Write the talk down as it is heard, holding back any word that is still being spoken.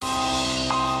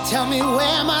Tell me, where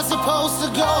am I supposed to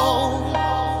go?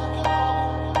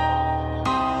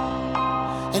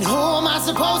 And who am I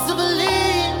supposed to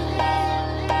believe?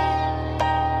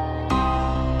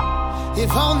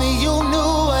 If only you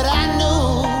knew what I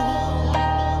knew,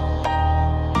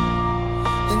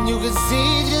 then you could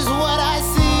see just what I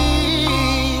see.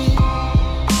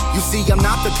 See, I'm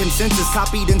not the consensus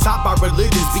copied and taught by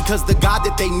religions, because the God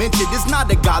that they mentioned is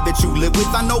not a God that you live with.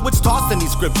 I know it's tossed in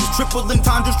these scriptures, triple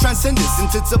entendres transcendence.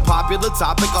 Since it's a popular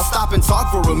topic, I'll stop and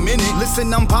talk for a minute.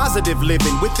 Listen, I'm positive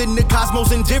living within the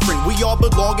cosmos indifferent. We all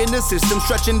belong in a system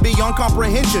stretching beyond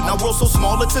comprehension. Our world so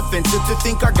small it's offensive to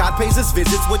think our God pays us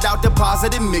visits without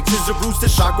depositing mixes of roots to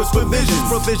chakras for visions.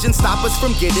 Provisions stop us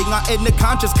from getting our inner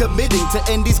conscious, committing to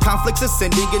end these conflicts,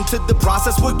 ascending into the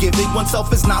process we're giving.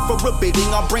 Oneself is not for forbidding.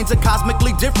 Our brains are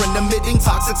cosmically different, emitting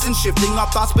toxics and shifting our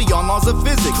thoughts beyond laws of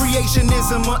physics.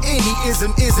 Creationism or any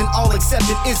ism isn't all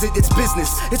accepted, is it? It's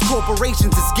business, it's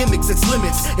corporations, it's gimmicks, it's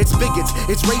limits, it's bigots,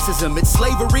 it's racism, it's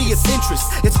slavery, it's interest,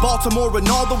 it's Baltimore and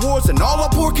all the wars and all our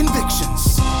poor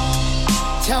convictions.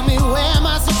 Tell me, where am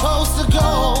I supposed to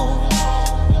go?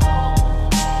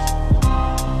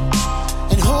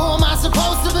 And who am I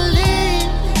supposed to believe?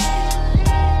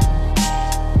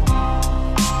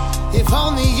 If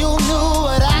only you knew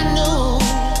what I knew,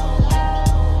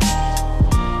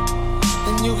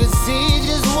 then you could see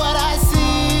just what I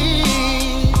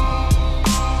see.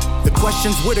 The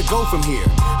question's where to go from here.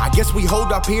 I guess we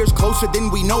hold our peers closer than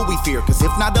we know we fear, cause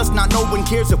if not us, not no one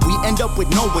cares if we end up with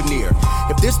no one near.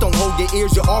 If this don't hold your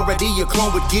ears, you're already a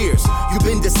clone with gears. You've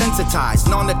been desensitized,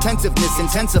 non-attentiveness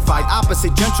intensified,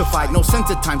 opposite gentrified, no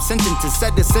sense of time, sentences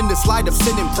set us in the slide of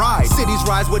sin and pride. Cities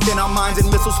rise within our minds and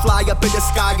missiles fly up in the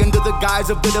sky under the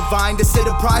guise of the divine. To sit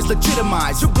a prize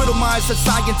legitimized, your brittle minds have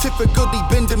scientifically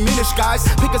been diminished, guys.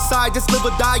 Pick a side, just live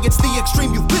or die, it's the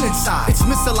extreme you've been inside. It's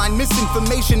misaligned,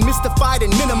 misinformation, mystified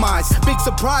and minimized. Big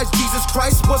surprise, Jesus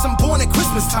Christ wasn't born at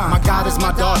Christmas time. My God is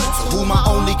my daughter, to whom I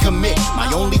only commit. My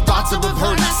only thoughts are of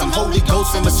her, not some Holy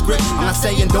Ghost in a script. I'm not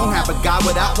saying don't have a God,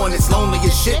 without one it's lonely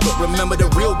as shit. But remember the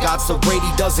real God, so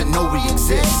Brady doesn't know we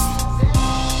exist.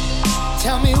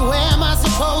 Tell me, where am I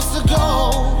supposed to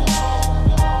go?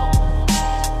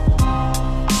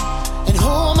 And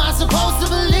who am I supposed to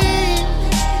believe?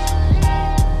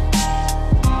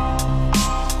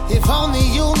 If only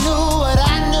you knew what